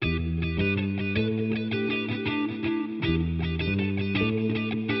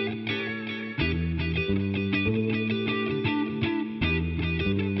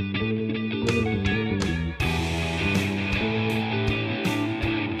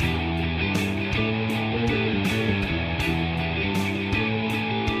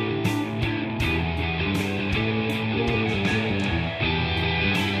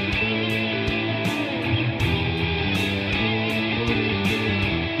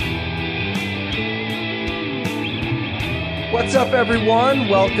What's up, everyone?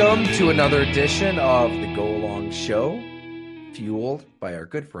 Welcome to another edition of the Go Along Show, fueled by our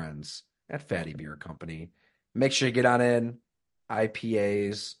good friends at Fatty Beer Company. Make sure you get on in.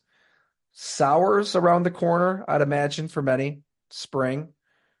 IPAs, sours around the corner, I'd imagine, for many. Spring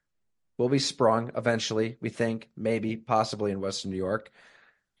will be sprung eventually, we think, maybe, possibly in Western New York.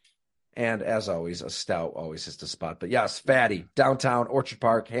 And as always, a stout always hits the spot. But yes, Fatty, downtown, Orchard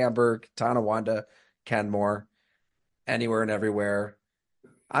Park, Hamburg, Tonawanda, Kenmore, anywhere and everywhere.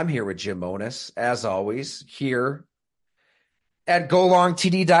 I'm here with Jim Monis, as always, here at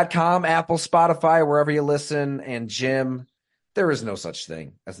golongtd.com, Apple, Spotify, wherever you listen. And Jim, there is no such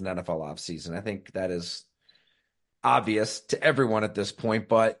thing as an NFL offseason. I think that is obvious to everyone at this point,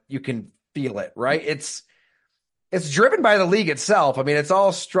 but you can feel it, right? It's driven by the league itself. I mean, it's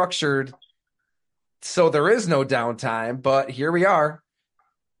all structured so there is no downtime, but here we are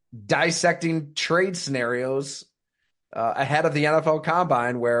dissecting trade scenarios ahead of the NFL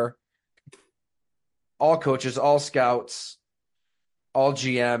Combine, where all coaches, all scouts, all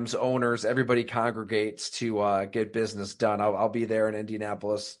GMs, owners, everybody congregates to get business done. I'll be there in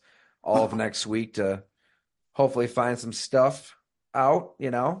Indianapolis all of next week to hopefully find some stuff out,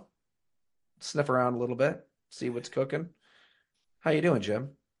 sniff around a little bit, see what's cooking. How you doing, Jim?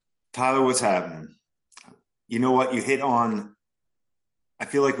 Tyler, what's happening? You know what? You hit on, I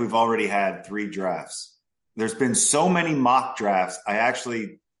feel like we've already had 3 drafts. There's been so many mock drafts. I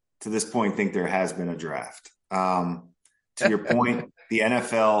actually, to this point, think there has been a draft. To your point, the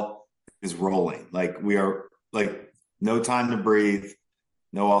NFL is rolling. Like, we are, like, no time to breathe.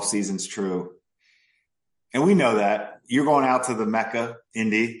 No off season's true. And we know that. You're going out to the Mecca,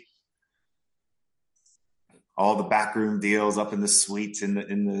 Indy. All the backroom deals up in the suites in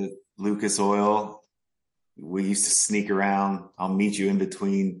the Lucas Oil. We used to sneak around. I'll meet you in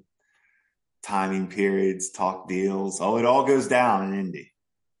between timing periods, talk deals. Oh, it all goes down in Indy.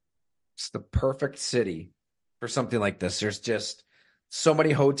 It's the perfect city for something like this. There's just so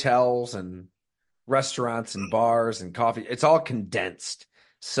many hotels and restaurants and bars and coffee. It's all condensed,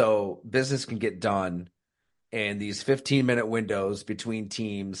 so business can get done in these 15-minute windows between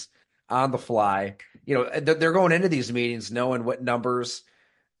teams on the fly. They're going into these meetings knowing what numbers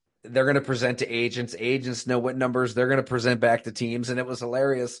they're going to present to agents. Agents know what numbers they're going to present back to teams. And it was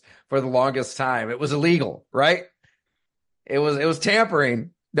hilarious for the longest time. It was illegal, right? It was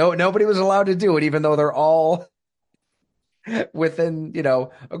tampering. No, nobody was allowed to do it, even though they're all within,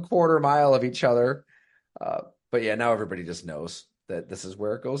 a quarter mile of each other. But yeah, now everybody just knows that this is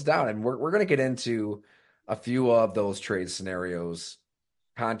where it goes down. And we're going to get into a few of those trade scenarios,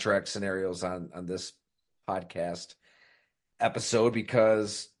 contract scenarios on this podcast episode,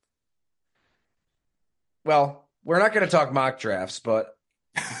 because, well, we're not going to talk mock drafts, but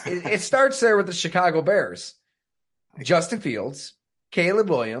it starts there with the Chicago Bears. Justin Fields, Caleb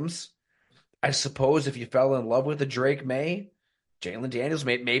Williams. I suppose if you fell in love with a Drake May, Jalen Daniels,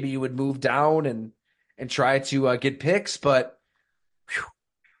 maybe you would move down and try to get picks. But whew,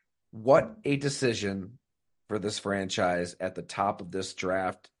 what a decision for this franchise at the top of this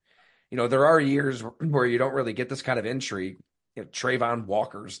draft. There are years where you don't really get this kind of intrigue. Trayvon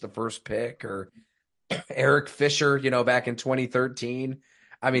Walker's the first pick, or Eric Fisher, back in 2013.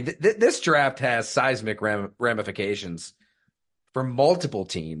 I mean, this draft has seismic ramifications for multiple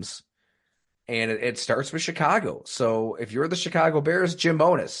teams, and it starts with Chicago. So if you're the Chicago Bears, Jim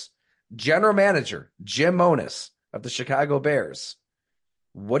Monis, general manager Jim Monis of the Chicago Bears,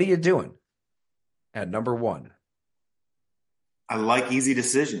 what are you doing at number 1? I like easy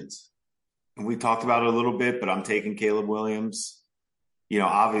decisions. And we talked about it a little bit, but I'm taking Caleb Williams.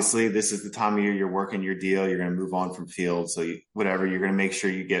 Obviously, this is the time of year you're working your deal. You're going to move on from Fields. So you're going to make sure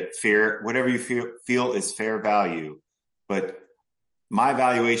you get whatever you feel is fair value. But my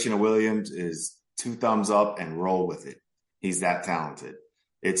valuation of Williams is 2 thumbs up and roll with it. He's that talented.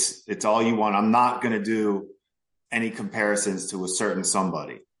 It's all you want. I'm not going to do any comparisons to a certain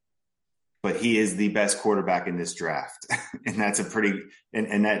somebody, but he is the best quarterback in this draft. And that's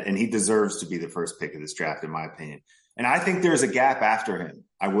and he deserves to be the first pick of this draft, in my opinion. And I think there's a gap after him.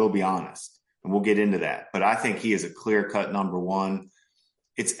 I will be honest, and we'll get into that. But I think he is a clear-cut number 1.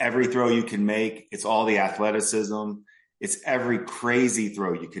 It's every throw you can make. It's all the athleticism. It's every crazy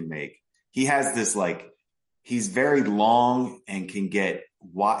throw you can make. He has this, he's very long and can get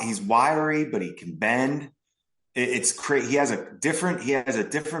 – he's wiry, but he can bend. It's crazy. He has a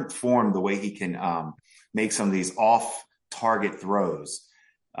different form, the way he can make some of these off-target throws.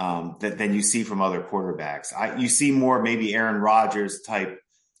 Than you see from other quarterbacks. You see more maybe Aaron Rodgers type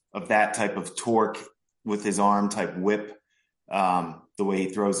of torque with his arm, type whip, the way he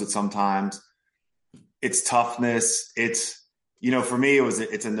throws it sometimes. It's toughness. It's For me,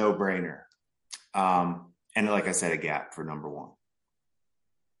 it's a no brainer. And like I said, a gap for number one.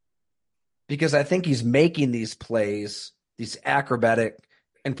 Because I think he's making these plays, these acrobatic,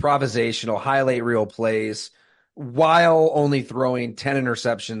 improvisational, highlight reel plays, while only throwing 10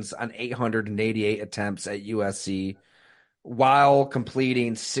 interceptions on 888 attempts at USC, while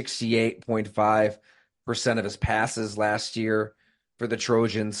completing 68.5% of his passes last year for the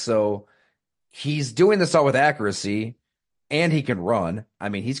Trojans. So he's doing this all with accuracy, and he can run. I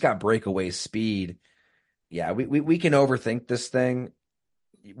mean, he's got breakaway speed. Yeah, we can overthink this thing.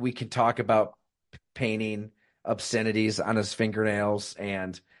 We can talk about painting obscenities on his fingernails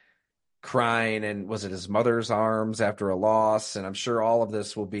and crying, and was it his mother's arms after a loss? And I'm sure all of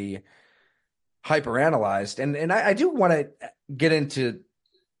this will be hyperanalyzed. And I do want to get into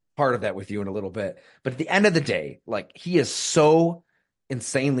part of that with you in a little bit. But at the end of the day, like, he is so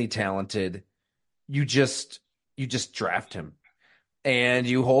insanely talented. You just draft him and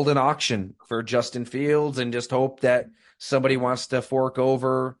you hold an auction for Justin Fields and just hope that somebody wants to fork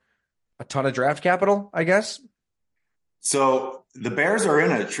over a ton of draft capital, I guess. So the Bears are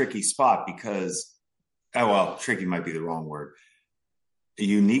in a tricky spot because, tricky might be the wrong word. A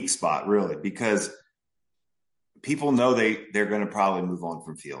unique spot, really, because people know they're going to probably move on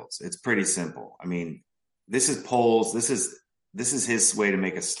from Fields. It's pretty simple. I mean, this is polls. This is his way to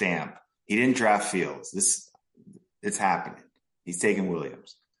make a stamp. He didn't draft Fields. It's happening. He's taking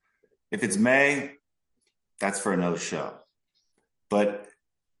Williams. If it's May, that's for another show. But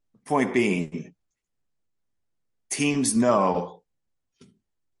point being, teams know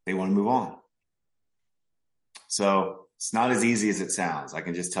they want to move on. So it's not as easy as it sounds. I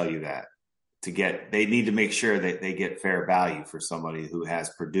can just tell you that. They need to make sure that they get fair value for somebody who has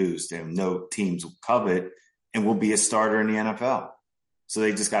produced and no teams will covet and will be a starter in the NFL. So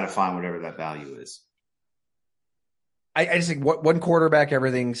they just got to find whatever that value is. I just think one quarterback,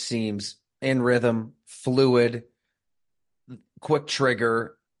 everything seems in rhythm, fluid, quick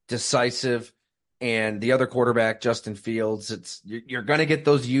trigger, decisive. And the other quarterback, Justin Fields, you're going to get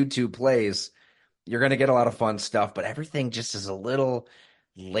those YouTube plays. You're going to get a lot of fun stuff, but everything just is a little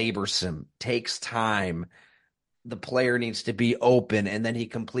laborsome, takes time. The player needs to be open, and then he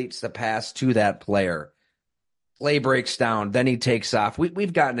completes the pass to that player. Play breaks down, then he takes off.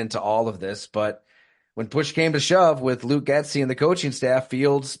 We've gotten into all of this, but when push came to shove with Luke Getsy and the coaching staff,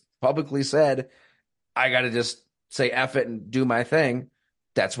 Fields publicly said, I got to just say F it and do my thing.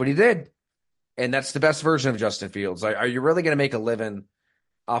 That's what he did. And that's the best version of Justin Fields. Are you really going to make a living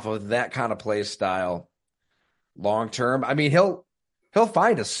off of that kind of play style long term? I mean, he'll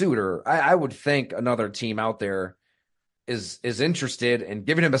find a suitor. I would think another team out there is interested in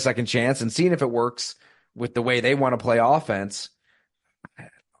giving him a second chance and seeing if it works with the way they want to play offense.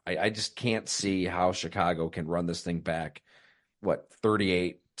 I just can't see how Chicago can run this thing back,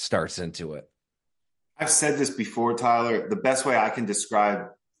 38 starts into it. I've said this before, Tyler. The best way I can describe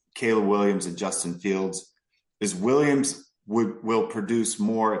Caleb Williams and Justin Fields is Williams will produce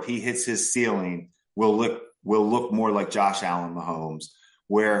more if he hits his ceiling. Will look more like Josh Allen Mahomes,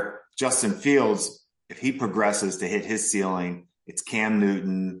 where Justin Fields, if he progresses to hit his ceiling, it's Cam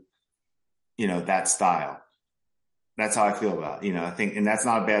Newton, that style. That's how I feel about it. I think, and that's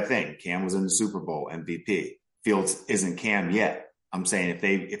not a bad thing. Cam was in the Super Bowl MVP. Fields isn't Cam yet. I'm saying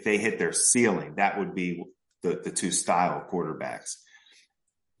if they hit their ceiling, that would be the two style quarterbacks.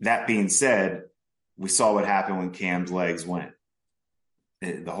 That being said, we saw what happened when Cam's legs went.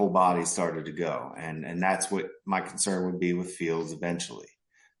 The whole body started to go. And that's what my concern would be with Fields eventually.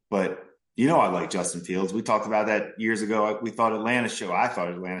 But, I like Justin Fields. We talked about that years ago. I thought Atlanta should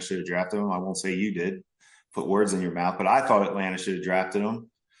have drafted him. I won't say you did. Put words in your mouth, but I thought Atlanta should have drafted him.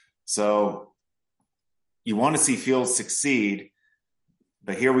 So you want to see Fields succeed,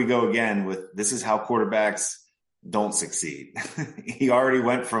 but here we go again with this is how quarterbacks don't succeed. He already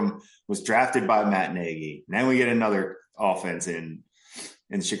was drafted by Matt Nagy. Then we get another offense in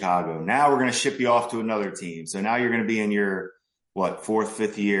Chicago. Now we're going to ship you off to another team. So now you're going to be in your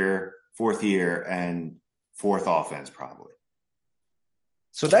fourth year and fourth offense probably.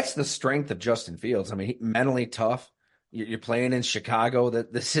 So that's the strength of Justin Fields. I mean, mentally tough. You're playing in Chicago.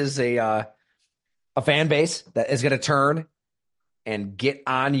 That this is a fan base that is going to turn and get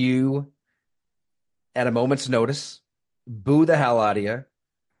on you at a moment's notice, boo the hell out of you,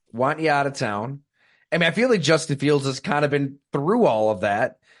 want you out of town. I mean, I feel like Justin Fields has kind of been through all of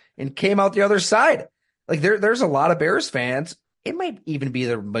that and came out the other side. Like there's a lot of Bears fans. It might even be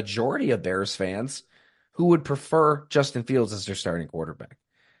the majority of Bears fans who would prefer Justin Fields as their starting quarterback.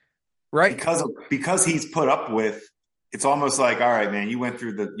 Right? Because he's put up with, it's almost like, all right, man, you went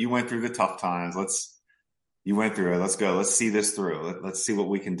through the tough times. You went through it. Let's go. Let's see this through. Let's see what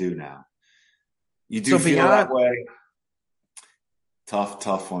we can do now. You do So feel that beyond, way.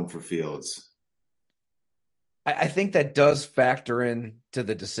 Tough one for Fields. I think that does factor in to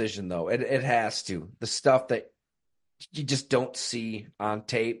the decision, though. It has to. The stuff that you just don't see on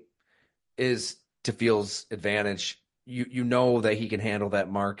tape is to Fields' advantage. You know that he can handle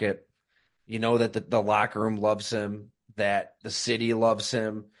that market. You know that the locker room loves him, that the city loves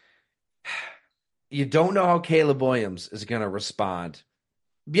him. You don't know how Caleb Williams is going to respond.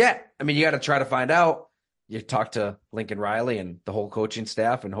 Yeah, I mean, you got to try to find out. You talk to Lincoln Riley and the whole coaching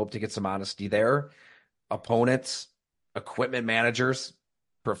staff and hope to get some honesty there. Opponents, equipment managers,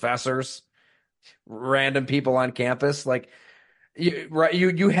 professors, random people on campus. Like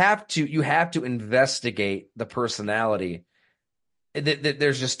you have to investigate the personality.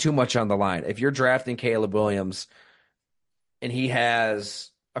 There's just too much on the line. If you're drafting Caleb Williams and he has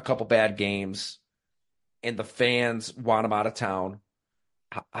a couple bad games and the fans want him out of town,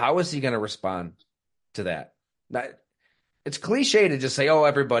 how is he going to respond to that? Not, it's cliche to just say, "Oh,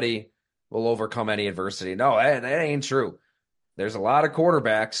 everybody will overcome any adversity." No, that ain't true. There's a lot of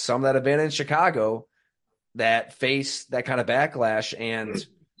quarterbacks, some that have been in Chicago, that face that kind of backlash and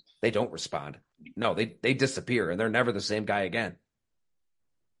they don't respond. No, they disappear and they're never the same guy again.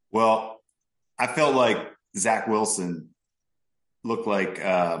 Well, I felt like Zach Wilson looked like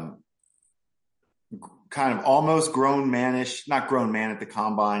kind of almost grown manish, not grown man at the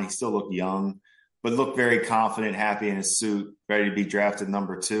combine. He still looked young, but looked very confident, happy in his suit, ready to be drafted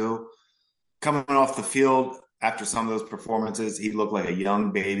number 2. Coming off the field after some of those performances, he looked like a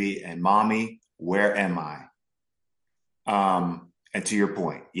young baby. And mommy, where am I? And to your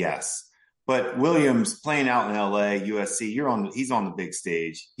point, yes. But Williams playing out in LA, USC, he's on the big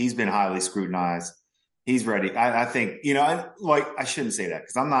stage. He's been highly scrutinized. He's ready. I think, I shouldn't say that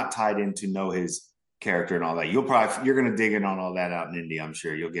because I'm not tied in to know his character and all that. You're going to dig in on all that out in Indy. I'm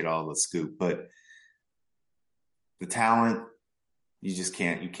sure you'll get all the scoop, but the talent, you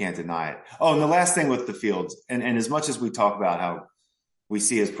can't deny it. Oh, and the last thing with the Fields, and as much as we talk about how we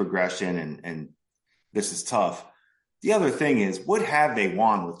see his progression and this is tough, the other thing is, what have they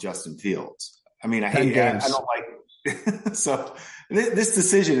won with Justin Fields? I mean, 10 I games. don't like so this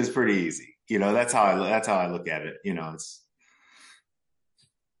decision is pretty easy. That's how I look at it. And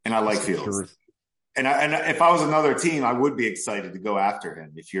I like It's the Fields. truth. And if I was another team, I would be excited to go after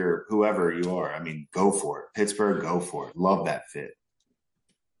him. If you're whoever you are, I mean, go for it. Pittsburgh, go for it. Love that fit.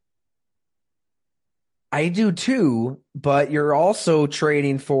 I do too, but you're also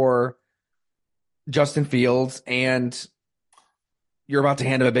trading for Justin Fields and you're about to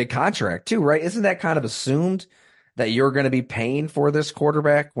hand him a big contract too, right? Isn't that kind of assumed that you're going to be paying for this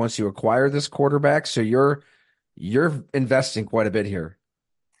quarterback once you acquire this quarterback? So you're investing quite a bit here.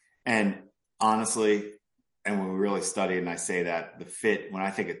 And honestly, and when we really study it, and I say that the fit, when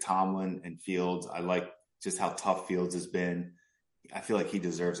I think of Tomlin and Fields, I like just how tough Fields has been. I feel like he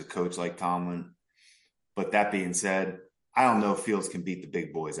deserves a coach like Tomlin. But that being said, I don't know if Fields can beat the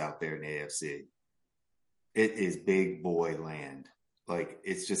big boys out there in the AFC. It is big boy land. Like,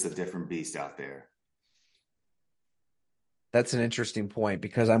 it's just a different beast out there. That's an interesting point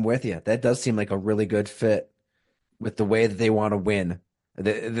because I'm with you. That does seem like a really good fit with the way that they want to win.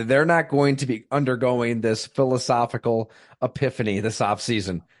 They're not going to be undergoing this philosophical epiphany this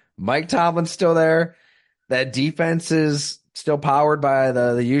offseason. Mike Tomlin's still there. That defense is still powered by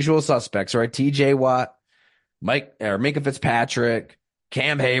the usual suspects, right? TJ Watt, Minka Fitzpatrick,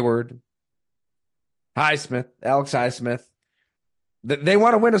 Cam Hayward, Highsmith, Alex Highsmith. They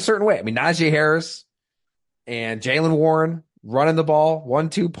want to win a certain way. I mean, Najee Harris and Jalen Warren running the ball,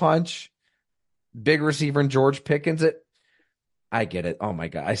 1-2 punch, big receiver and George Pickens. I get it. Oh my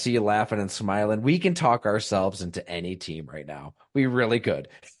God. I see you laughing and smiling. We can talk ourselves into any team right now. We really could.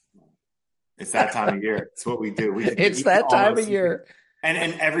 It's that time of year. It's what we do. It's that time of year.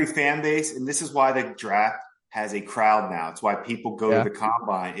 And every fan base, and this is why the draft has a crowd now. It's why people go to the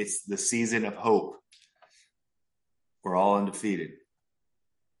combine. It's the season of hope. We're all undefeated.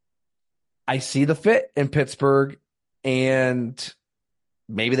 I see the fit in Pittsburgh, and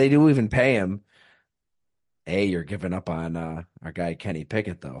maybe they do even pay him. Hey, you're giving up on our guy Kenny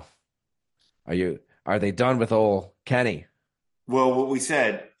Pickett, though. Are they done with old Kenny? Well, what we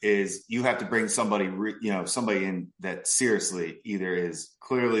said is you have to bring somebody, somebody in that seriously either is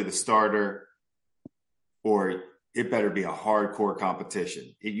clearly the starter or it better be a hardcore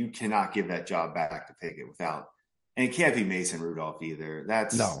competition. You cannot give that job back to Pickett without, and it can't be Mason Rudolph either.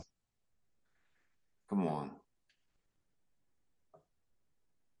 No. Come on.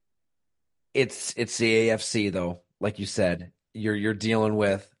 It's the AFC though, like you said. You're dealing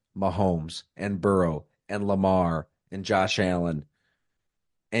with Mahomes and Burrow and Lamar and Josh Allen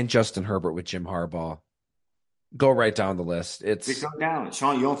and Justin Herbert with Jim Harbaugh. Go right down the list. It It's go down.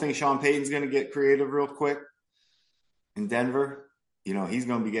 Sean, you don't think Sean Payton's going to get creative real quick in Denver? He's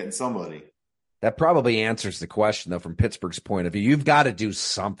going to be getting somebody. That probably answers the question though from Pittsburgh's point of view. You've got to do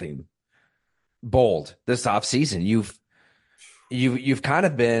something bold this offseason. You've kind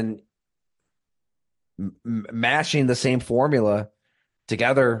of been mashing the same formula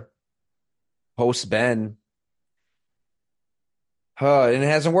together post Ben. And it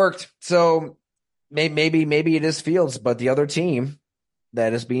hasn't worked. So maybe it is Fields, but the other team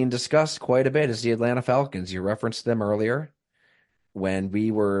that is being discussed quite a bit is the Atlanta Falcons. You referenced them earlier when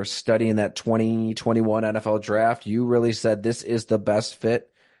we were studying that 2021 NFL draft. You really said this is the best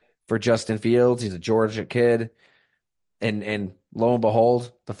fit for Justin Fields. He's a Georgia kid. And lo and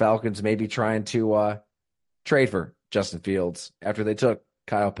behold, the Falcons may be trying to trade for Justin Fields after they took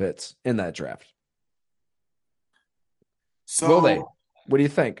Kyle Pitts in that draft. So Will they? What do you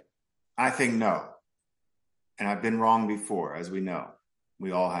think? I think no. And I've been wrong before, as we know.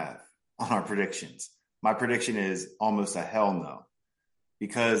 We all have on our predictions. My prediction is almost a hell no,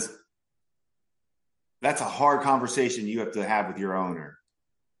 because that's a hard conversation you have to have with your owner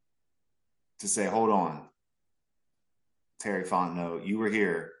to say, hold on, Terry Fontenot, you were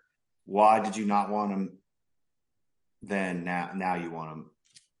here. Why did you not want him then? Now you want him.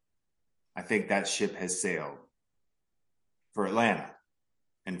 I think that ship has sailed for Atlanta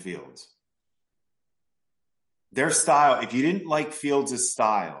and Fields. Their style, if you didn't like Fields'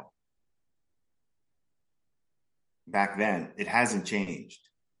 style back then, it hasn't changed.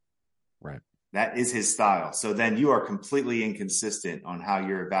 Right. That is his style. So then you are completely inconsistent on how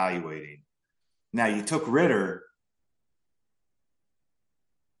you're evaluating. Now, you took Ritter.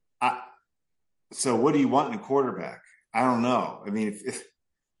 So what do you want in a quarterback? I don't know. I mean, if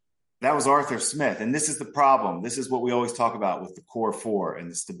that was Arthur Smith, and this is the problem. This is what we always talk about with the core four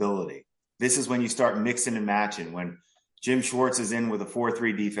and the stability. This is when you start mixing and matching. When Jim Schwartz is in with a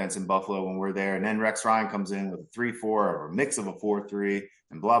 4-3 defense in Buffalo when we're there, and then Rex Ryan comes in with a 3-4 or a mix of a 4-3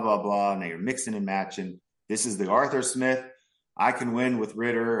 and blah, blah, blah, and then you're mixing and matching. This is the Arthur Smith. I can win with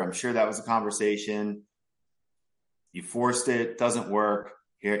Ritter. I'm sure that was a conversation. You forced it. Doesn't work.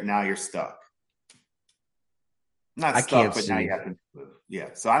 Here, now you're stuck. Not I stuck, can't but see. now you have to move. Yeah.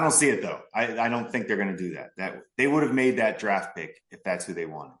 So I don't see it though. I don't think they're going to do that. That they would have made that draft pick if that's who they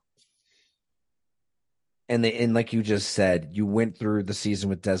wanted. And like you just said, you went through the season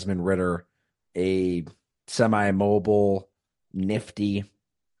with Desmond Ritter, a semi-mobile, nifty,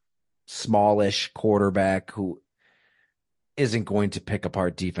 smallish quarterback who isn't going to pick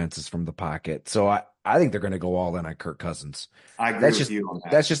apart defenses from the pocket. So I think they're going to go all in on Kirk Cousins. I agree That's with just you on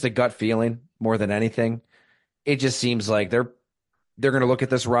that. that's just a gut feeling more than anything. It just seems like they're going to look at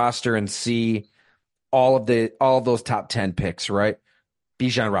this roster and see all of those top 10 picks, right?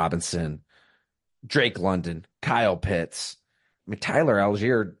 Bijan Robinson, Drake London, Kyle Pitts. I mean, Tyler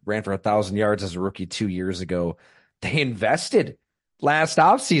Algier ran for 1,000 yards as a rookie 2 years ago. They invested last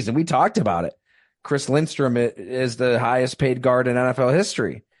offseason. We talked about it. Chris Lindstrom is the highest paid guard in NFL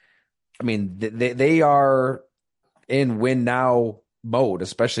history. I mean, they are in win now mode,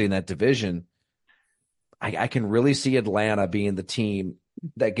 especially in that division. I can really see Atlanta being the team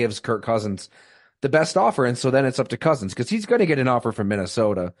that gives Kirk Cousins the best offer. And so then it's up to Cousins because he's going to get an offer from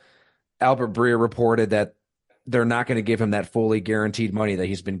Minnesota. Albert Breer reported that they're not going to give him that fully guaranteed money that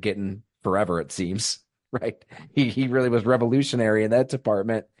he's been getting forever, it seems, right? He really was revolutionary in that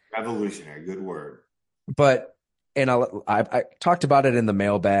department. Revolutionary, good word. But, and I talked about it in the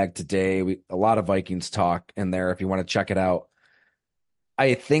mailbag today. A lot of Vikings talk in there if you want to check it out.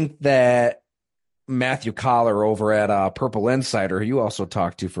 I think that Matthew Collar over at Purple Insider, who you also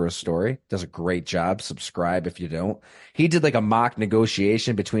talked to for a story, does a great job. Subscribe if you don't. He did like a mock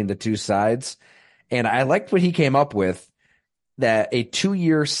negotiation between the two sides. And I liked what he came up with, that a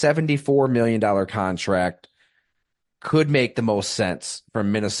 2-year, $74 million contract could make the most sense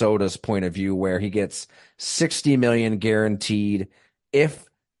from Minnesota's point of view, where he gets $60 million guaranteed if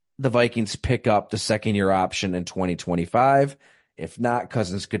the Vikings pick up the second-year option in 2025. If not,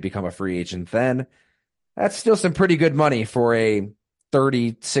 Cousins could become a free agent then. That's still some pretty good money for a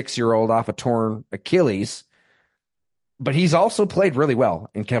 36-year-old off a torn Achilles. But he's also played really well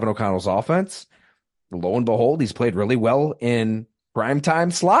in Kevin O'Connell's offense. Lo and behold, he's played really well in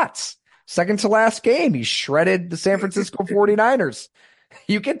primetime slots. Second to last game, he shredded the San Francisco 49ers.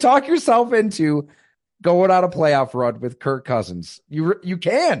 You can talk yourself into going on a playoff run with Kirk Cousins. You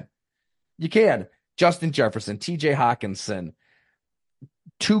can. You can. Justin Jefferson, TJ Hawkinson,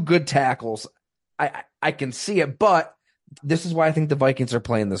 two good tackles. I can see it, but this is why I think the Vikings are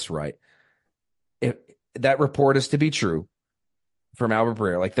playing this right. that report is to be true from Albert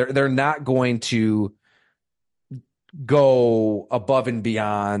Breer. Like they're not going to go above and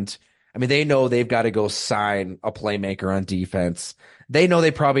beyond. I mean, they know they've got to go sign a playmaker on defense. They know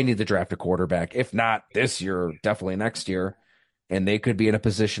they probably need to draft a quarterback. If not this year, definitely next year. And they could be in a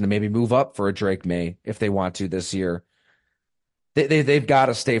position to maybe move up for a Drake May if they want to this year. They've got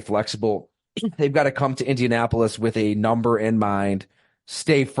to stay flexible. They've got to come to Indianapolis with a number in mind,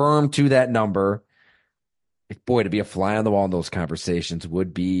 stay firm to that number. Boy, to be a fly on the wall in those conversations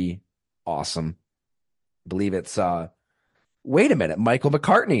would be awesome. I believe it's wait a minute, Michael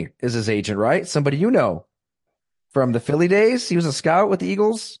McCartney is his agent, right? Somebody you know from the Philly days. He was a scout with the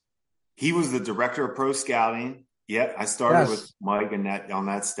Eagles. He was the director of pro scouting. Yeah, I started with Yes. Mike and that on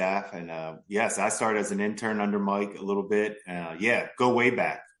that staff, and yes, I started as an intern under Mike a little bit. Yeah, go way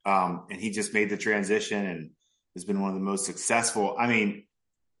back. And he just made the transition and has been one of the most successful. I mean,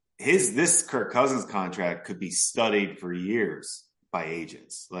 this Kirk Cousins contract could be studied for years by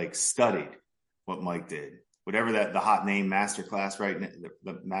agents, like studied what Mike did. Whatever the hot name masterclass, right?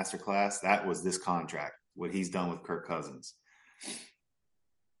 The masterclass, that was this contract, what he's done with Kirk Cousins.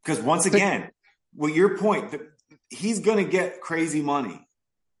 Because once again, well, your point, he's going to get crazy money.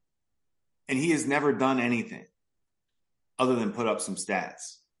 And he has never done anything other than put up some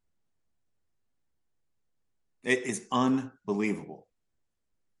stats. It is unbelievable.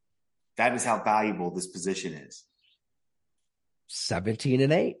 That is how valuable this position is.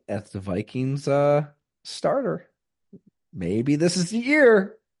 17-8. That's the Vikings starter. Maybe this is the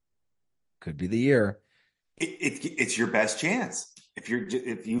year. Could be the year. It's your best chance. If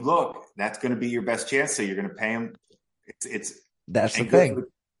you look, that's going to be your best chance. So you're going to pay him. That's the thing.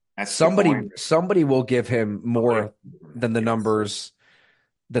 Somebody will give him more than the numbers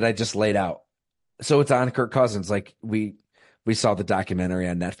that I just laid out. So it's on Kirk Cousins. Like we saw the documentary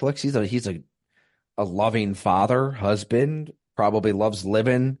on Netflix. He's a loving father, husband, probably loves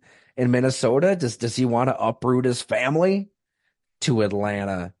living in Minnesota. Does he want to uproot his family to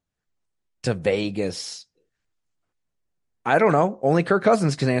Atlanta, to Vegas? I don't know. Only Kirk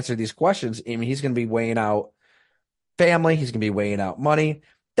Cousins can answer these questions. I mean, he's going to be weighing out family. He's going to be weighing out money.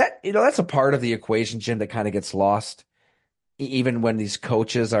 That's a part of the equation, Jim, that kind of gets lost. Even when these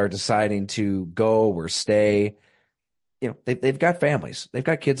coaches are deciding to go or stay, they've got families. They've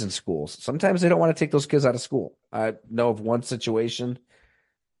got kids in schools. Sometimes they don't want to take those kids out of school. I know of one situation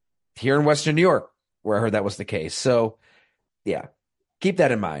here in Western New York where I heard that was the case. So, yeah, keep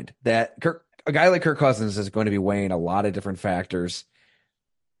that in mind, that a guy like Kirk Cousins is going to be weighing a lot of different factors.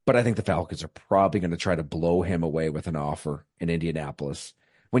 But I think the Falcons are probably going to try to blow him away with an offer in Indianapolis.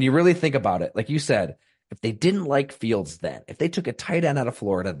 When you really think about it, like you said, if they didn't like Fields then, if they took a tight end out of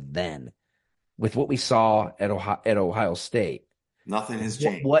Florida then, with what we saw at Ohio State, nothing has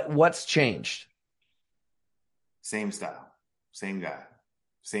changed. What's changed? Same style, same guy,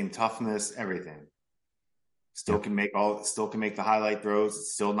 same toughness, everything. Still can make the highlight throws.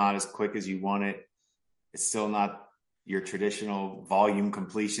 It's still not as quick as you want it. It's still not your traditional volume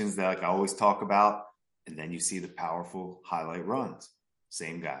completions that I always talk about. And then you see the powerful highlight runs.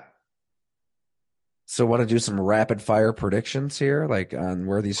 Same guy. So want to do some rapid fire predictions here, like on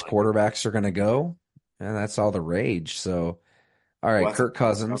where these quarterbacks are going to go? And that's all the rage. So, all right, Kirk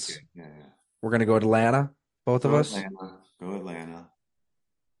Cousins. Okay. Yeah. We're going to go Atlanta, both of us. Go Atlanta.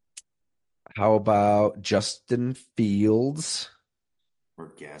 How about Justin Fields? We're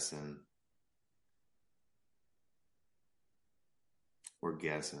guessing.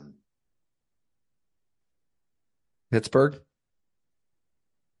 Pittsburgh?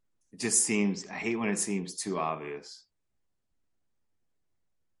 It just seems, I hate when it seems too obvious.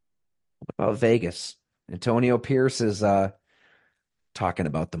 What about Vegas? Antonio Pierce is talking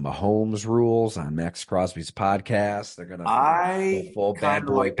about the Mahomes rules on Max Crosby's podcast. They're going to go full bad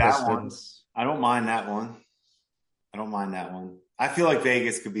boy Pistons. I don't mind that one. I feel like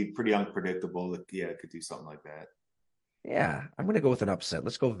Vegas could be pretty unpredictable. Yeah, it could do something like that. Yeah, I'm going to go with an upset.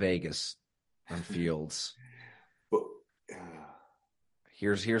 Let's go Vegas on Fields.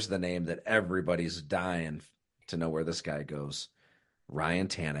 Here's the name that everybody's dying to know where this guy goes. Ryan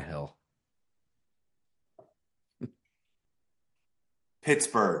Tannehill.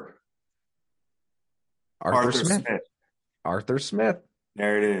 Pittsburgh. Arthur Smith. Arthur Smith.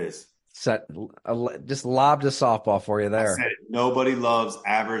 There it is. Just lobbed a softball for you there. I said nobody loves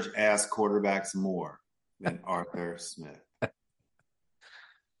average ass quarterbacks more than Arthur Smith.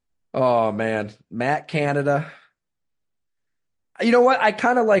 Oh man, Matt Canada. You know what? I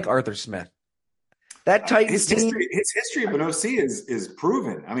kind of like Arthur Smith. That Titans team. His history of an OC is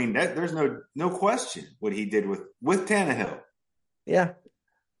proven. I mean, there's no question what he did with Tannehill. Yeah.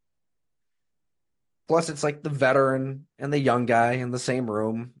 Plus, it's like the veteran and the young guy in the same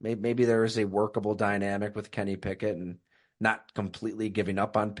room. Maybe there is a workable dynamic with Kenny Pickett and not completely giving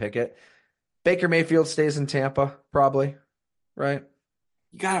up on Pickett. Baker Mayfield stays in Tampa, probably, right?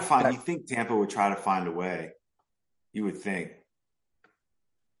 You got to find, That you think Tampa would try to find a way. You would think.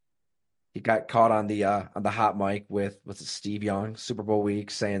 he got caught on the hot mic with was it Steve Young, Super Bowl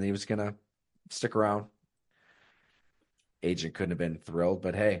week, saying that he was gonna stick around. Agent couldn't have been thrilled,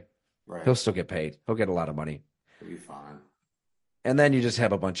 but hey, he'll Right. still get paid. He'll get a lot of money. It'll be fine. And then you just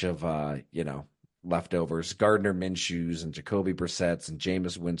have a bunch of leftovers, Gardner Minshew's and Jacoby Brissett's and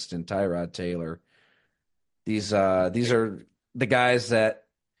Jameis Winston, Tyrod Taylor. These are the guys that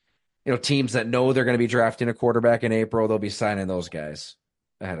teams that know they're going to be drafting a quarterback in April, they'll be signing those guys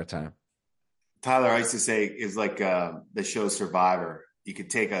ahead of time. Tyler, I used to say is like the show Survivor. You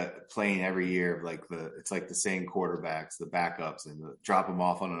could take a plane every year, like it's like the same quarterbacks, the backups, and drop them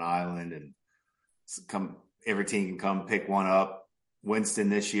off on an island, and come. Every team can come pick one up. Winston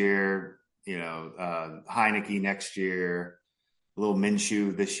this year, Heineke next year, a little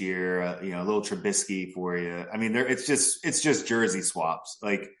Minshew this year, a little Trubisky for you. I mean, it's just jersey swaps.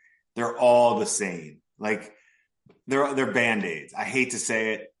 Like they're all the same. Like they're band-aids. I hate to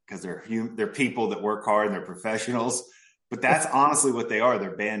say it because they're people that work hard and they're professionals, but that's honestly what they are.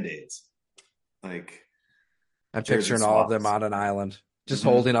 They're band-aids. Like I'm jersey picturing all of them swaps. on an island, just Mm-hmm.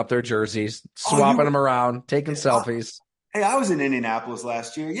 holding up their jerseys, Oh, swapping them around, taking selfies. hey, I was in Indianapolis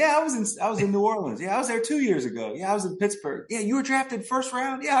last year. Yeah, I was in New Orleans. Yeah, I was there 2 years ago. Yeah, I was in Pittsburgh. Yeah, you were drafted first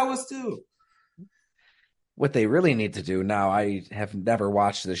round. Yeah, I was too. What they really need to do now, I have never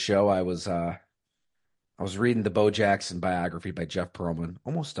watched the show. I was reading the Bo Jackson biography by Jeff Pearlman.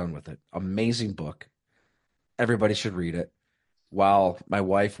 Almost done with it. Amazing book. Everybody should read it. While my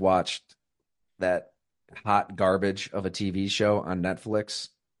wife watched that hot garbage of a TV show on Netflix,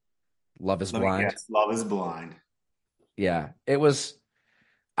 Love is Let me Blind. guess. Love is blind. Yeah, it was.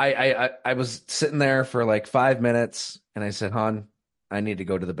 I was sitting there for like 5 minutes, and I said, "Hon, I need to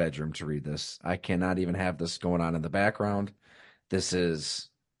go to the bedroom to read this. I cannot even have this going on in the background. This is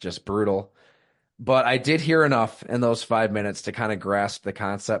just brutal." But I did hear enough in those 5 minutes to kind of grasp the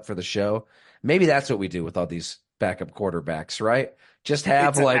concept for the show. Maybe that's what we do with all these backup quarterbacks, right? Just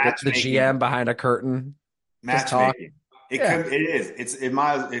have It's a like the matchmaking GM behind a curtain, just talk. matchmaking. Yeah, It is. It's in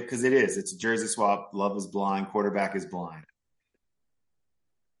my because it is. It's a jersey swap. Love is blind. Quarterback is blind.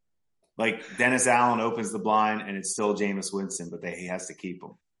 Like Dennis Allen opens the blind, and it's still Jameis Winston, but he has to keep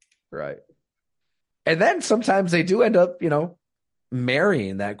him. right. And then sometimes they do end up,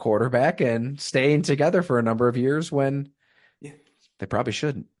 marrying that quarterback and staying together for a number of years when Yeah, they probably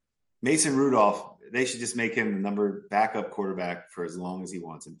shouldn't. Mason Rudolph. They should just make him the number backup quarterback for as long as he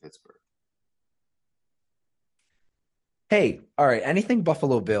wants in Pittsburgh. Hey, all right. Anything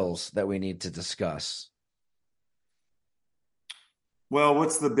Buffalo Bills that we need to discuss? Well,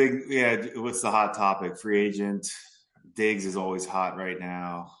 what's the big? Yeah, what's the hot topic? Free agent. Diggs is always hot right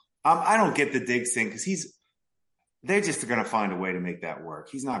now. I don't get the Diggs thing because they're just going to find a way to make that work.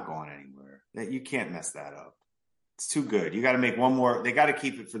 He's not going anywhere. You can't mess that up. It's too good. You got to make one more. They got to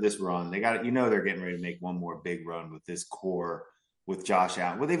keep it for this run. They got to, they're getting ready to make one more big run with this core with Josh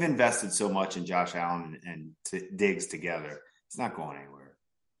Allen. Well, they've invested so much in Josh Allen and Diggs together. It's not going anywhere.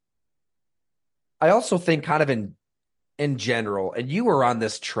 I also think kind of in general, and you were on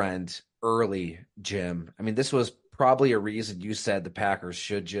this trend early, Jim. I mean, this was probably a reason you said the Packers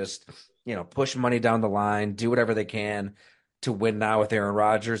should just, push money down the line, do whatever they can to win now with Aaron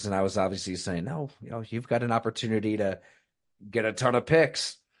Rodgers. And I was obviously saying, no, you've got an opportunity to get a ton of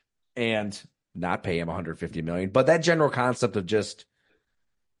picks and not pay him 150 million. But that general concept of just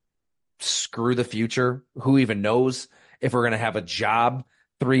screw the future, who even knows if we're going to have a job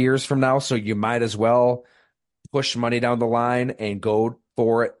 3 years from now? So you might as well push money down the line and go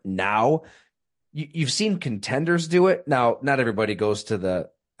for it now. You've seen contenders do it. Now, not everybody goes to the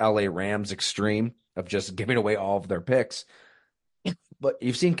LA Rams extreme of just giving away all of their picks, but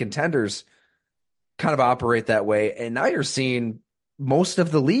you've seen contenders kind of operate that way. And now you're seeing most of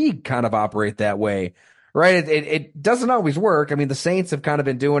the league kind of operate that way, right? It doesn't always work. I mean, the Saints have kind of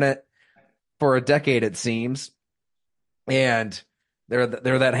been doing it for a decade, it seems. And they're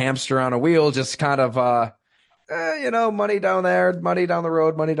that hamster on a wheel, just kind of, money down there, money down the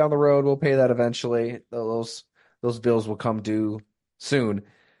road, money down the road. We'll pay that eventually. Those bills will come due soon.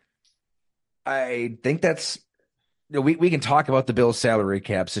 I think that's we can talk about the Bills salary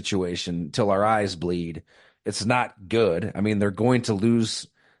cap situation till our eyes bleed. It's not good. I mean, they're going to lose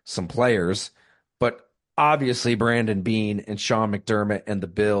some players, but obviously Brandon Beane and Sean McDermott and the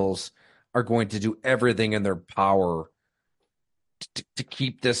Bills are going to do everything in their power to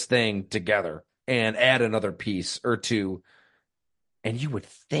keep this thing together. and add another piece or two. And you would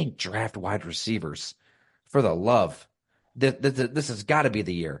think draft wide receivers for the love. This has got to be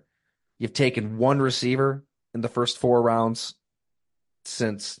the year. You've taken one receiver in the first 4 rounds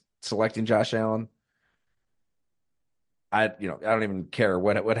since selecting Josh Allen. I don't even care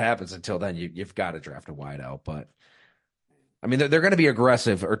what happens until then. You've got to draft a wideout, but I mean they're going to be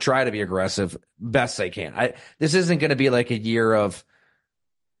aggressive or try to be aggressive best they can. This isn't going to be like a year of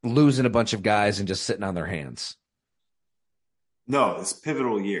losing a bunch of guys and just sitting on their hands. No, it's a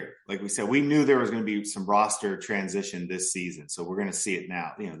pivotal year. Like we said, we knew there was going to be some roster transition this season. So we're going to see it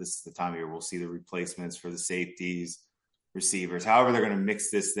now. This is the time of year we'll see the replacements for the safeties, receivers, however they're going to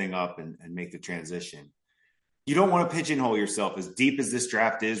mix this thing up and make the transition. You don't want to pigeonhole yourself as deep as this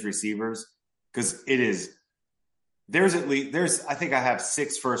draft is, receivers, because it is. I think I have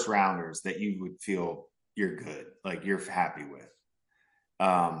 6 first rounders that you would feel you're good, like you're happy with.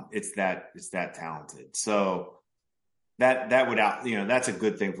 It's that talented. So that would that's a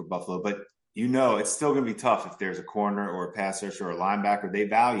good thing for Buffalo, but it's still going to be tough if there's a corner or a pass rusher or a linebacker they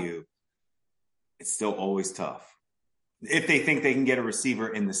value. It's still always tough. If they think they can get a receiver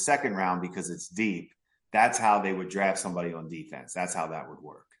in the second round because it's deep, that's how they would draft somebody on defense. That's how that would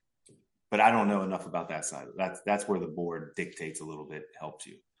work. But I don't know enough about that side. That's where the board dictates a little bit, helps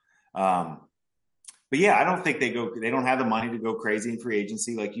you. But yeah, I don't think they don't have the money to go crazy in free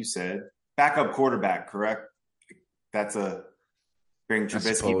agency, like you said. Backup quarterback, correct? Bring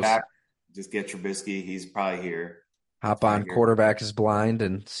Trubisky back. Just get Trubisky. He's probably here. Hop on quarterback is blind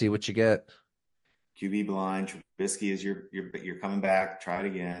and see what you get. QB blind. Trubisky is you're coming back. Try it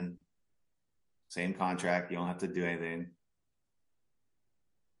again. Same contract. You don't have to do anything.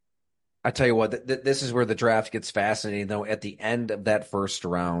 I tell you what, this is where the draft gets fascinating, though. At the end of that first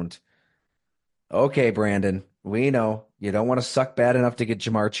round, okay, Brandon, we know you don't want to suck bad enough to get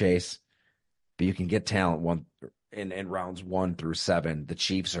Jamar Chase, but you can get talent in rounds 1 through 7. The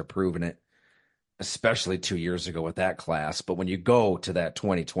Chiefs are proving it, especially 2 years ago with that class. But when you go to that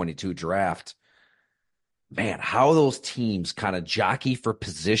 2022 draft, man, how those teams kind of jockey for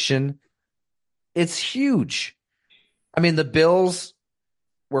position, it's huge. I mean, the Bills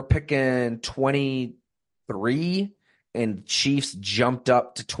were picking 23, and the Chiefs jumped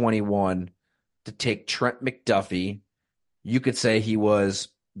up to 21 to take Trent McDuffie. You could say he was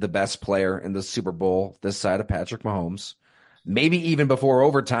the best player in the Super Bowl this side of Patrick Mahomes. Maybe even before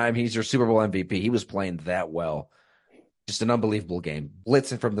overtime, he's your Super Bowl MVP. He was playing that well. Just an unbelievable game.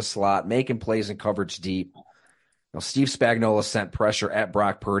 Blitzing from the slot, making plays in coverage deep. Steve Spagnuolo sent pressure at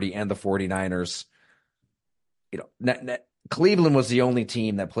Brock Purdy and the 49ers. Cleveland was the only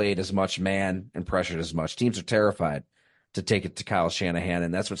team that played as much man and pressured as much. Teams are terrified to take it to Kyle Shanahan,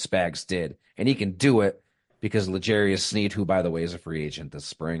 and that's what Spags did. And he can do it because L'Jarius Sneed, who, by the way, is a free agent this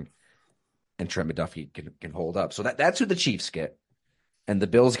spring, and Trent McDuffie can hold up. So that's who the Chiefs get. And the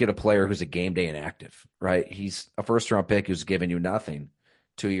Bills get a player who's a game day inactive, right? He's a first-round pick who's giving you nothing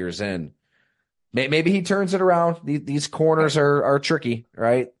 2 years in. Maybe he turns it around. These corners are tricky,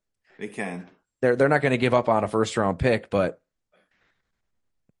 right? They can. They're not going to give up on a first-round pick, but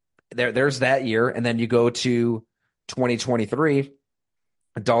there's that year. And then you go to 2023.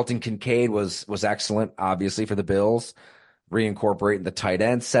 Dalton Kincaid was excellent, obviously, for the Bills, reincorporating the tight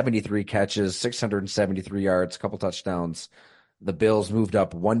end, 73 catches, 673 yards, a couple touchdowns. The Bills moved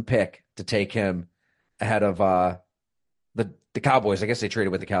up 1 pick to take him ahead of the Cowboys. I guess they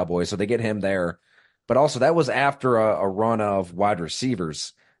traded with the Cowboys, so they get him there. But also that was after a run of wide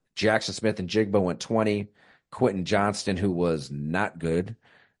receivers. Jackson Smith and Jigba went 20. Quentin Johnston, who was not good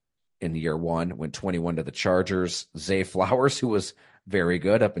in year 1, went 21 to the Chargers. Zay Flowers, who was very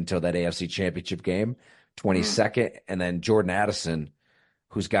good up until that AFC Championship game, 22nd. And then Jordan Addison,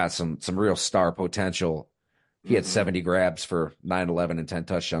 who's got some real star potential. He had 70 grabs for 9, 11, and 10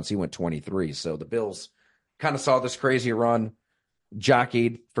 touchdowns. He went 23. So the Bills kind of saw this crazy run,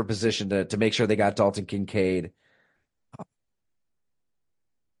 jockeyed for position to make sure they got Dalton Kincaid.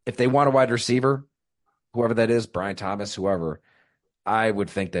 If they want a wide receiver, whoever that is, Brian Thomas, whoever, I would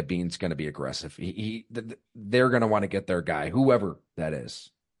think that Bean's going to be aggressive. They're going to want to get their guy, whoever that is.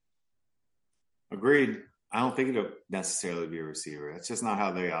 Agreed. I don't think it'll necessarily be a receiver. That's just not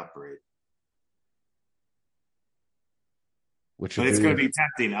how they operate. But it's going to be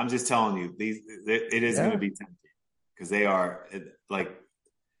tempting. I'm just telling you, it is going to be tempting because they are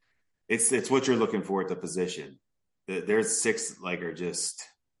it's what you're looking for at the position. There's 6 are just,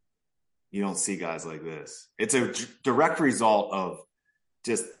 you don't see guys like this. It's a direct result of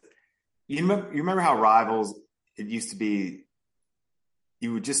just, you remember how Rivals, it used to be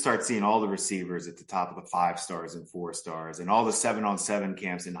you would just start seeing all the receivers at the top of the 5 stars and 4 stars and all the 7-on-7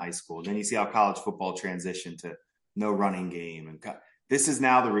 camps in high school. Then you see how college football transitioned to no running game. And this is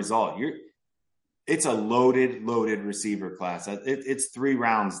now the result. It's a loaded receiver class. It's 3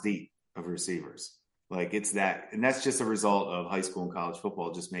 rounds deep of receivers. Like it's that. And that's just a result of high school and college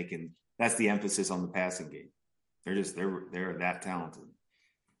football just making, that's the emphasis on the passing game. They're that talented.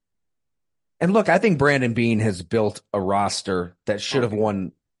 And look, I think Brandon Beane has built a roster that should Oh, have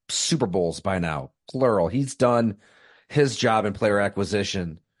won Super Bowls by now, plural. He's done his job in player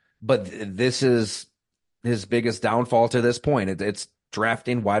acquisition, but this is his biggest downfall to this point. It's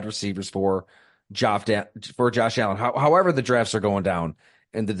drafting wide receivers for Josh Allen. However, the drafts are going down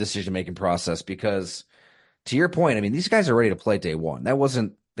in the decision making process, because to your point, I mean, these guys are ready to play day one. That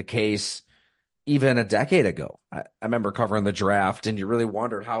wasn't the case even a decade ago. I remember covering the draft, and you really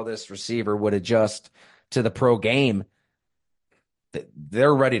wondered how this receiver would adjust to the pro game.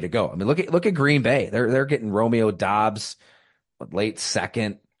 They're ready to go. I mean, look at Green Bay. They're getting Romeo Dobbs late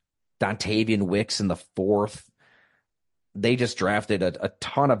second, Dontavian Wicks in the fourth. They just drafted a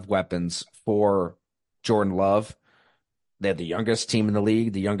ton of weapons for Jordan Love. They had the youngest team in the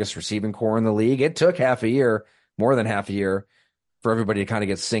league, the youngest receiving core in the league. It took half a year, more than half a year, for everybody to kind of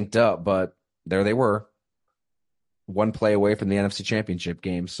get synced up, but there they were, one play away from the NFC Championship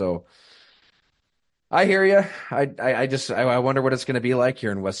game. So I hear you. I wonder what it's going to be like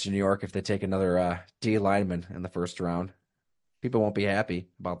here in Western New York if they take another D lineman in the first round. People won't be happy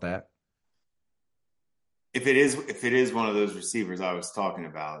about that. If it is one of those receivers I was talking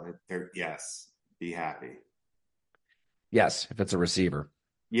about, yes, be happy. Yes, if it's a receiver.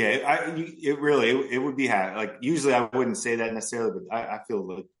 Yeah, it would be happy. Like usually I wouldn't say that necessarily, but I feel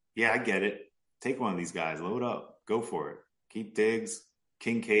like yeah, I get it. Take one of these guys, load up, go for it. Keep Diggs,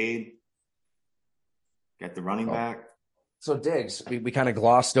 Kincaid, get the running Oh. back. So Diggs, we kind of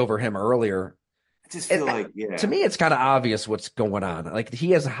glossed over him earlier. I just feel like To yeah, me, it's kind of obvious what's going on. Like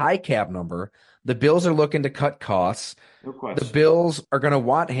he has a high cap number. The Bills are looking to cut costs. no The question. Bills are going to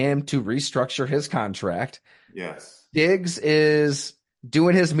want him to restructure his contract. Yes. Diggs is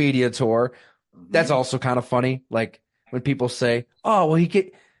doing his media tour. That's Mm-hmm. also kind of funny. Like when people say, "Oh, well,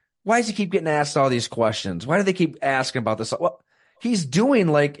 why does he keep getting asked all these questions? Why do they keep asking about this?" Well, he's doing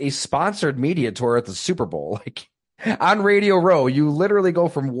like a sponsored media tour at the Super Bowl. Like on Radio Row, you literally go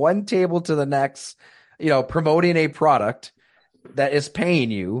from one table to the next, promoting a product that is paying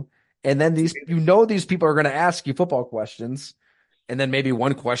you. And then these people are going to ask you football questions, and then maybe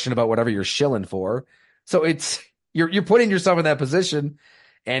one question about whatever you're shilling for. So you're putting yourself in that position,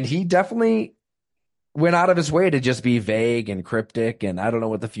 and he definitely went out of his way to just be vague and cryptic, and I don't know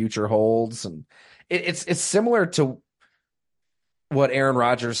what the future holds. And it's similar to what Aaron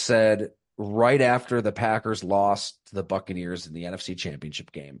Rodgers said right after the Packers lost to the Buccaneers in the NFC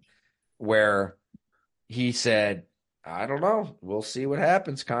Championship game, where he said, "I don't know. We'll see what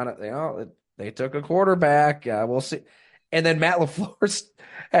happens." Kind of, they took a quarterback. We'll see. And then Matt LaFleur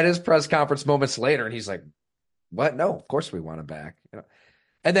had his press conference moments later, and he's like, "What? No, of course we want him back."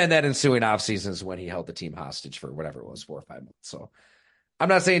 And then that ensuing offseason is when he held the team hostage for whatever it was, 4 or 5 months. So I'm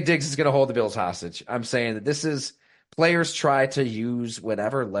not saying Diggs is going to hold the Bills hostage. I'm saying that this is players try to use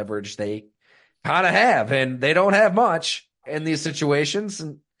whatever leverage they kind of have, and they don't have much in these situations.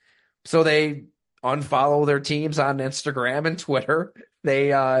 And so they unfollow their teams on Instagram and Twitter. They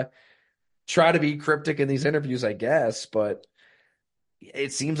try to be cryptic in these interviews, I guess, but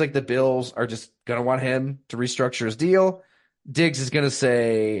it seems like the Bills are just going to want him to restructure his deal. Diggs is going to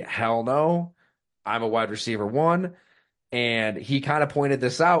say, "Hell no, I'm a wide receiver one." And he kind of pointed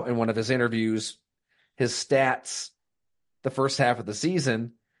this out in one of his interviews. His stats the first half of the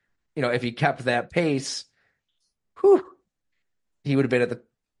season, if he kept that pace, whew, he would have been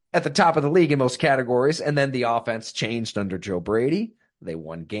at the top of the league in most categories. And then the offense changed under Joe Brady. They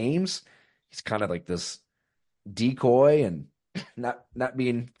won games. He's kind of like this decoy and not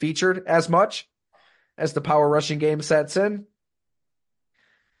being featured as much as the power rushing game sets in.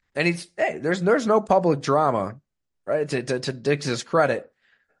 And there's no public drama, right? To Diggs' credit,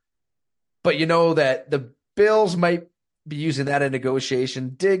 but you know that the Bills might be using that in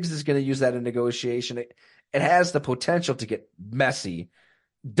negotiation. Diggs is going to use that in negotiation. It has the potential to get messy.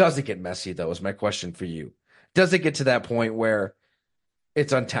 Does it get messy, though, is my question for you. Does it get to that point where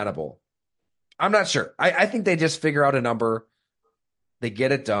it's untenable? I'm not sure. I think they just figure out a number. They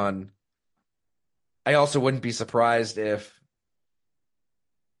get it done. I also wouldn't be surprised if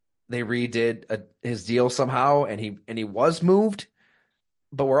they redid his deal somehow and he was moved,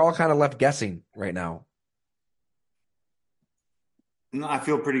 but we're all kind of left guessing right now. No, I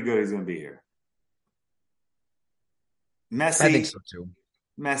feel pretty good he's going to be here. I think Messy, so too.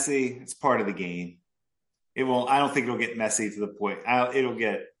 messy. It's part of the game. It won't. I don't think it'll get messy to the point. It'll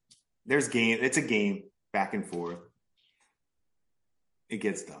get. There's game. It's a game back and forth. It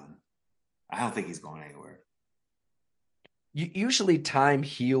gets done. I don't think he's going anywhere. Usually, time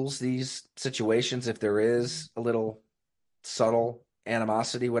heals these situations if there is a little subtle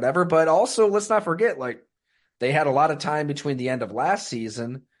animosity, whatever. But also, let's not forget, like they had a lot of time between the end of last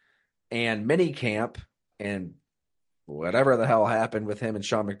season and mini camp, and whatever the hell happened with him and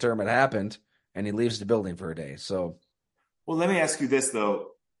Sean McDermott happened, and he leaves the building for a day. So, well, let me ask you this though: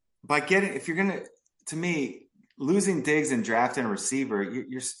 if you're gonna, to me, losing Diggs and drafting a receiver,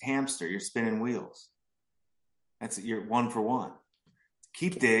 you're hamster. You're spinning wheels. You're one for one.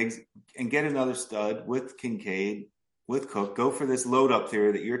 Keep Diggs and get another stud with Kincaid, with Cook. Go for this load up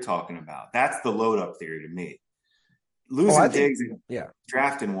theory that you're talking about. That's the load up theory to me. Losing Diggs and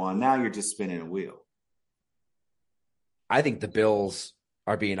drafting one, now you're just spinning a wheel. I think the Bills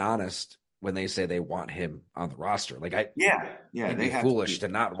are being honest when they say they want him on the roster. Like they'd be foolish to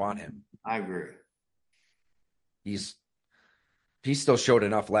not want him. I agree. He still showed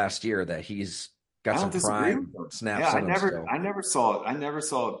enough last year that he's got some prime snaps. Yeah, I never saw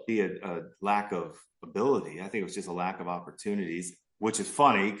it be a lack of ability. I think it was just a lack of opportunities, which is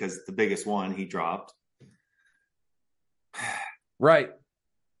funny because the biggest one he dropped. Right.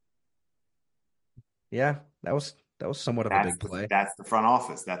 Yeah, that was somewhat of a big play. That's the front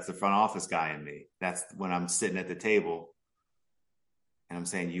office. That's the front office guy in me. That's when I'm sitting at the table and I'm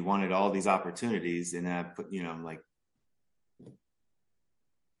saying, you wanted all these opportunities. And I put, I'm like,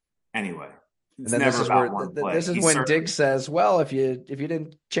 anyway. And then this is when Diggs says, well, if you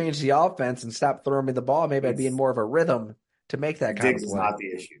didn't change the offense and stop throwing me the ball, maybe I'd be in more of a rhythm to make that kind of play. Diggs is not the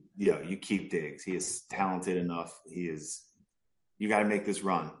issue. You keep Diggs. He is talented enough. You got to make this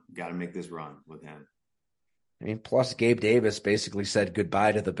run. You got to make this run with him. I mean, plus Gabe Davis basically said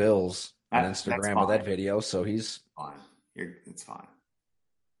goodbye to the Bills on Instagram with that video, so he's fine. It's fine.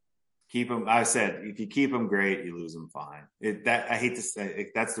 Keep him. I said, if you keep him, great. You lose him, fine. I hate to say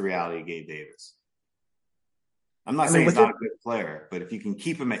that's the reality of Gabe Davis. I'm not saying he's not a good player, but if you can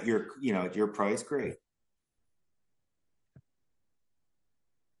keep him at your price, great.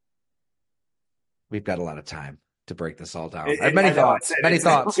 We've got a lot of time to break this all down. I have many thoughts,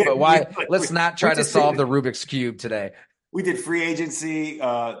 but why? Let's not try to solve the Rubik's Cube today. We did free agency,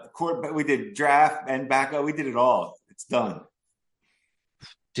 we did draft and backup. We did it all. It's done.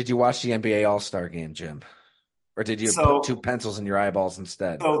 Did you watch the NBA All-Star game, Jim? Or did you put two pencils in your eyeballs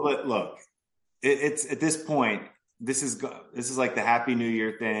instead? But look, it's at this point, this is like the Happy New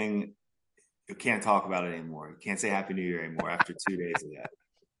Year thing. You can't talk about it anymore. You can't say Happy New Year anymore after 2 days of that.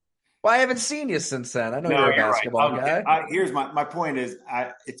 Well, I haven't seen you since then. I know you're a basketball guy. Here's my point is,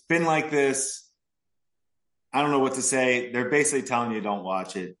 it's been like this. I don't know what to say. They're basically telling you don't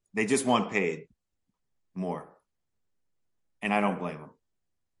watch it. They just want paid more. And I don't blame them.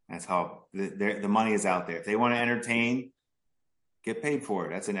 That's how the money is out there. If they want to entertain, get paid for it.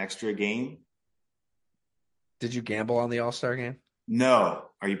 That's an extra game. Did you gamble on the All-Star game? No.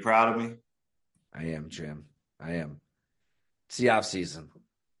 Are you proud of me? I am, Jim. I am. It's the off season.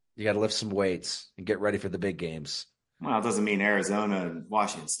 You got to lift some weights and get ready for the big games. Well, it doesn't mean Arizona and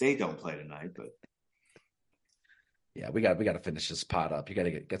Washington State don't play tonight, but yeah, we got to finish this pot up. You got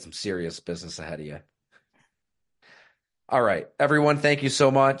to get some serious business ahead of you. All right, everyone, thank you so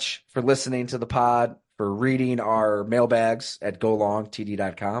much for listening to the pod, for reading our mailbags at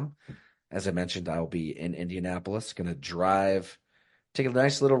golongtd.com. As I mentioned, I'll be in Indianapolis, going to take a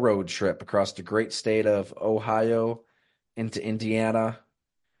nice little road trip across the great state of Ohio into Indiana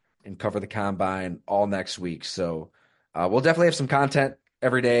and cover the combine all next week. So we'll definitely have some content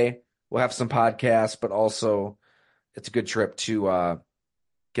every day. We'll have some podcasts, but also it's a good trip to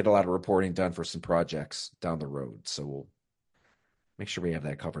get a lot of reporting done for some projects down the road. So we'll make sure we have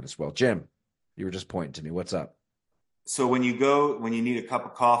that covered as well. Jim, you were just pointing to me. What's up? So when you need a cup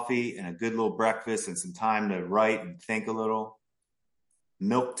of coffee and a good little breakfast and some time to write and think a little,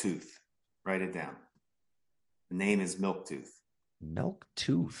 Milk Tooth, write it down. The name is Milk Tooth. Milk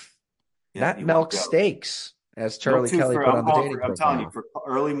Tooth, not Milk Steaks, as Charlie Kelly put on the dating profile. I'm telling you, for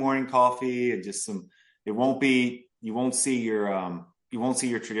early morning coffee and just some. You won't see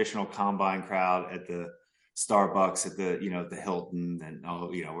your traditional combine crowd at the Starbucks, at the Hilton,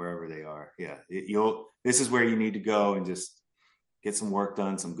 and wherever they are. Yeah, this is where you need to go and just get some work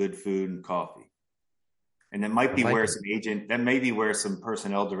done, some good food and coffee. And that might be where some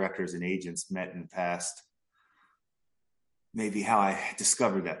personnel directors and agents met in the past. Maybe how I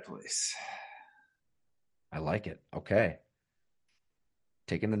discovered that place. I like it. Okay.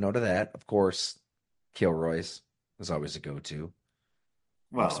 Taking a note of that. Of course, Kilroy's is always a go-to.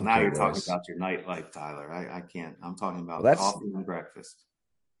 Well, some now K you're talking Roy's. about your nightlife, Tyler. I can't. I'm talking Well, about that's coffee and breakfast.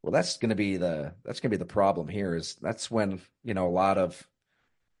 that's gonna be the problem here is that's when, a lot of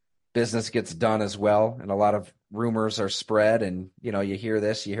business gets done as well, and a lot of rumors are spread, and you hear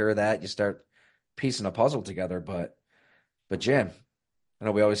this, you hear that, you start piecing a puzzle together. But Jim, I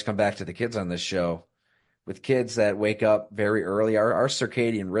know we always come back to the kids on this show. With kids that wake up very early, our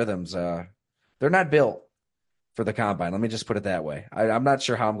circadian rhythms, they're not built for the combine. Let me just put it that way. I'm not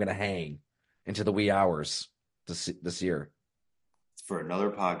sure how I'm going to hang into the wee hours this year. It's for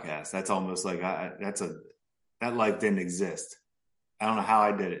another podcast. That's almost like that life didn't exist. I don't know how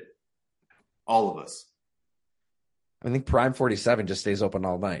I did it. All of us, I think Prime 47 just stays open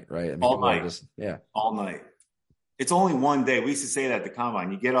all night, right? I mean, all people are night, just, yeah. all night. It's only one day. We used to say that at the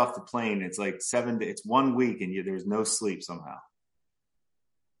combine. You get off the plane, it's like 7 days. It's 1 week, and there's no sleep somehow.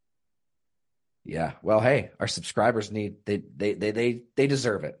 Yeah. Well, hey, our subscribers they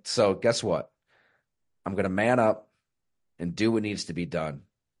deserve it. So guess what? I'm going to man up and do what needs to be done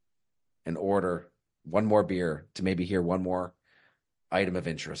and order one more beer to maybe hear one more item of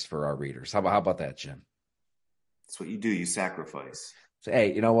interest for our readers. How about that, Jim? That's what you do. You sacrifice. So,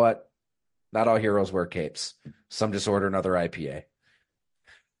 hey, you know what? Not all heroes wear capes. Some just order another IPA.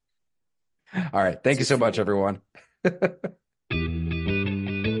 All right. Thank you so much, everyone.